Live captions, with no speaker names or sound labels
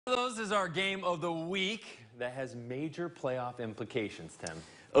One of those is our game of the week that has major playoff implications, Tim.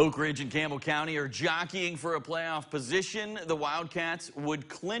 Oak Ridge and Campbell County are jockeying for a playoff position. The Wildcats would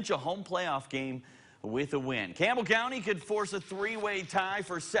clinch a home playoff game with a win. Campbell County could force a three-way tie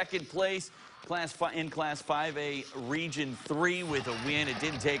for second place in Class 5A Region 3 with a win. It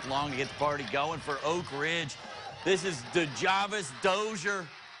didn't take long to get the party going for Oak Ridge. This is DeJavis Dozier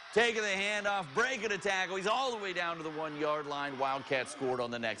taking the handoff, breaking a tackle. He's all the way down to the 1-yard line. Wildcats scored on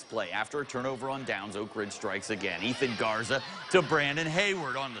the next play. After a turnover on downs, Oak Ridge strikes again. Ethan Garza to Brandon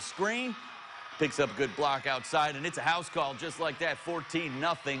Hayward on the screen. Picks up a good block outside, and it's a house call just like that.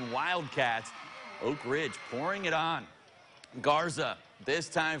 14-0 Wildcats. Oak Ridge pouring it on. Garza this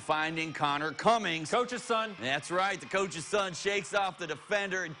time finding Connor Cummings. Coach's son. That's right. The coach's son shakes off the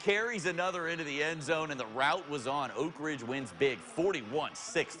defender and carries another into the end zone, and the route was on. Oak Ridge wins big,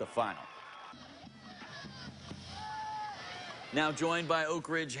 41-6 the final. Now joined by Oak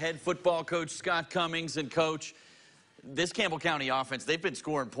Ridge head football coach Scott Cummings. And, Coach, this Campbell County offense, they've been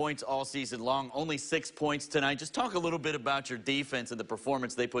scoring points all season long, only 6 points tonight. Just talk a little bit about your defense and the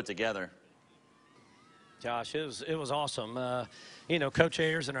performance they put together. Josh, it was awesome. You know, Coach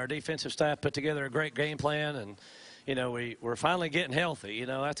Ayers and our defensive staff put together a great game plan, and, you know, we're finally getting healthy. You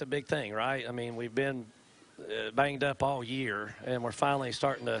know, that's a big thing, right? I mean, we've been banged up all year, and we're finally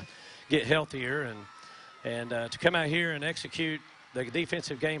starting to get healthier. And to come out here and execute the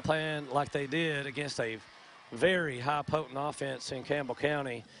defensive game plan like they did against a very high potent offense in Campbell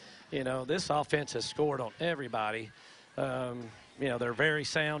County, you know, this offense has scored on everybody. You know, they're very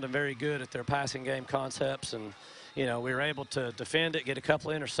sound and very good at their passing game concepts. And, you know, we were able to defend it, get a couple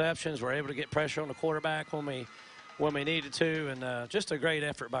of interceptions. We're able to get pressure on the quarterback when we needed to. And just a great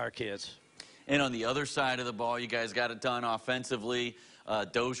effort by our kids. And on the other side of the ball, you guys got it done offensively.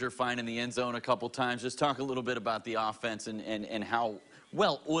 Dozier finding the end zone a couple times. Just talk a little bit about the offense and how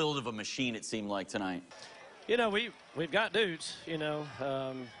well-oiled of a machine it seemed like tonight. You know, we've got dudes, you know,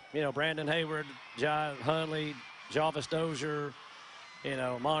 Brandon Hayward, Jai Hunley, Javis Dozier, you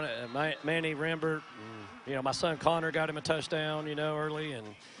know, Manny Rembert, and, you know, my son Connor got him a touchdown, you know, early. And,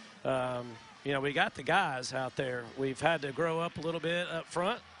 you know, we got the guys out there. We've had to grow up a little bit up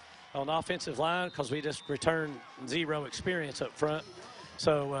front on the offensive line because we just returned zero experience up front.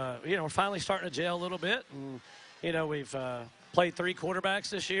 So, you know, we're finally starting to gel a little bit. And, you know, we've played 3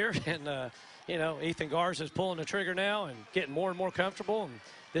 quarterbacks this year. And, you know, Ethan Garza is pulling the trigger now and getting more and more comfortable. And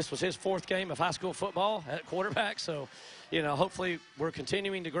this was his 4th game of high school football at quarterback. So, you know, hopefully we're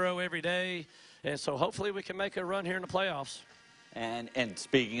continuing to grow every day. And so hopefully we can make a run here in the playoffs. And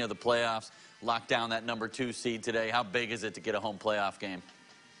speaking of the playoffs, lock down that number 2 seed today. How big is it to get a home playoff game?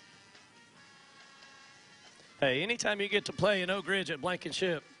 Hey, anytime you get to play in Oak Ridge at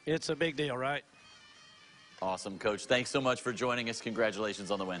Blankenship, it's a big deal, right? Awesome, Coach. Thanks so much for joining us.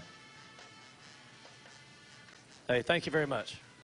 Congratulations on the win. Hey, thank you very much.